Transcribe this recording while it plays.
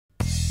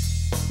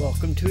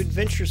Welcome to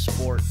Adventure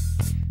Sport.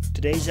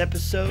 Today's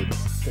episode,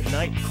 the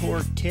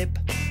Nitecore TIP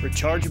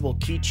Rechargeable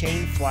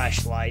Keychain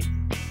Flashlight.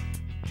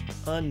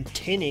 On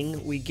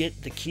tinning, we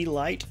get the key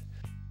light,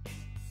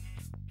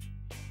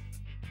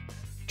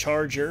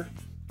 charger,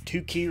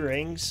 2 key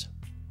rings,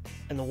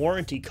 and the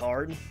warranty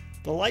card.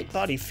 The light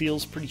body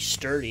feels pretty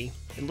sturdy.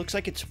 It looks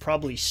like it's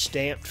probably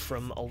stamped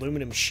from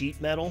aluminum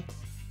sheet metal.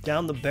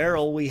 Down the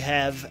barrel we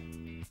have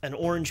an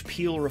orange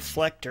peel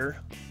reflector,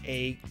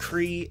 a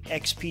Cree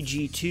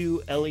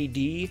XPG2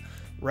 LED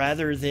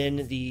rather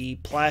than the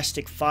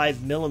plastic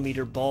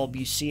 5mm bulb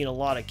you see in a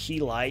lot of key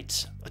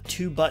lights, a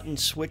 2-button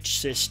switch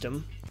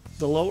system.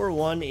 The lower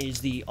one is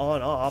the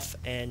on-off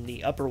and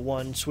the upper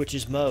one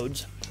switches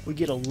modes. We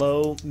get a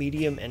low,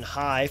 medium, and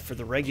high for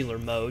the regular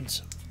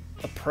modes.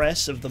 A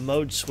press of the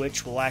mode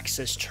switch will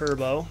access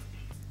turbo.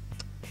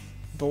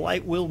 The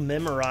light will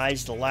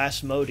memorize the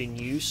last mode in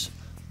use,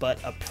 but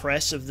a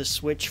press of the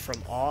switch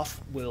from off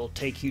will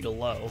take you to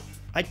low.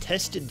 I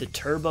tested the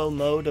turbo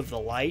mode of the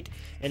light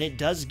and it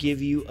does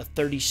give you a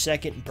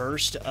 30-second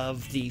burst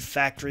of the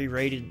factory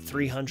rated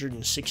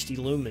 360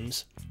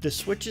 lumens. The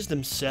switches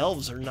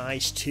themselves are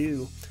nice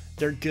too.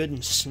 They're good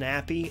and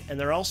snappy, and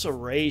they're also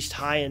raised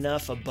high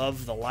enough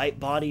above the light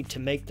body to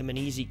make them an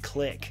easy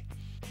click.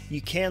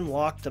 You can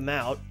lock them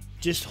out.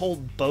 Just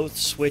hold both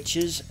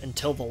switches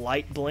until the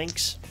light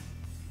blinks.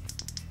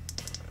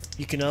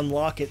 You can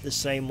unlock it the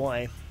same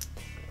way.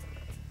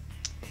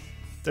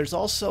 There's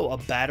also a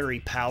battery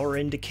power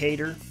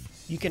indicator.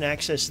 You can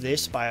access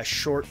this by a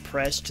short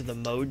press to the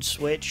mode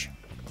switch.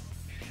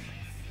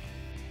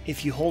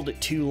 If you hold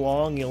it too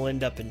long, you'll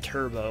end up in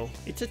turbo.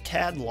 It's a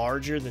tad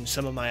larger than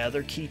some of my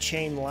other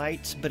keychain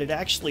lights, but it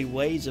actually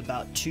weighs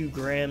about 2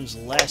 grams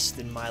less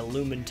than my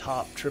Lumen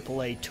Top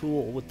AAA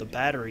tool with the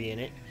battery in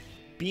it.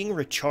 Being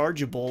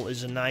rechargeable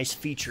is a nice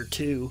feature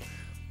too.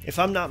 If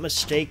I'm not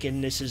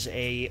mistaken, this is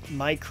a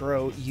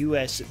micro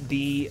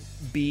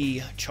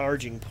USB-B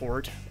charging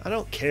port. I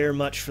don't care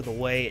much for the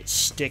way it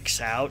sticks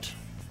out.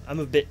 I'm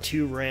a bit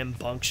too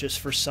rambunctious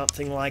for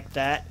something like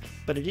that,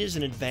 but it is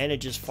an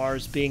advantage as far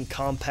as being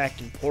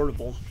compact and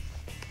portable.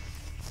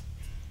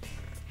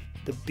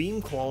 The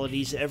beam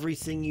quality is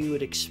everything you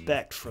would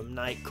expect from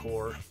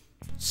Nitecore.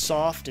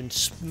 Soft and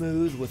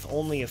smooth with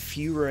only a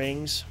few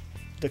rings.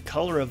 The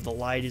color of the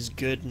light is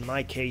good in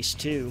my case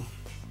too.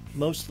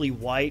 Mostly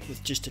white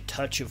with just a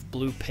touch of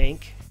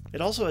blue-pink.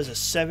 It also has a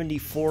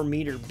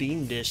 74-meter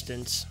beam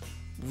distance.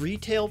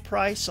 Retail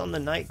price on the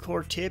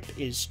Nitecore TIP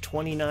is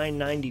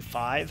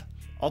 $29.95.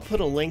 I'll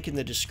put a link in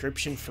the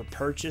description for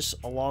purchase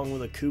along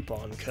with a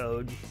coupon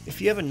code.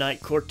 If you have a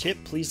Nitecore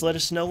TIP, please let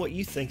us know what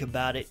you think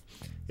about it.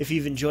 If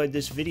you've enjoyed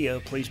this video,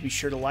 please be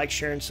sure to like,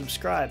 share, and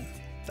subscribe.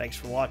 Thanks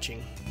for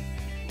watching.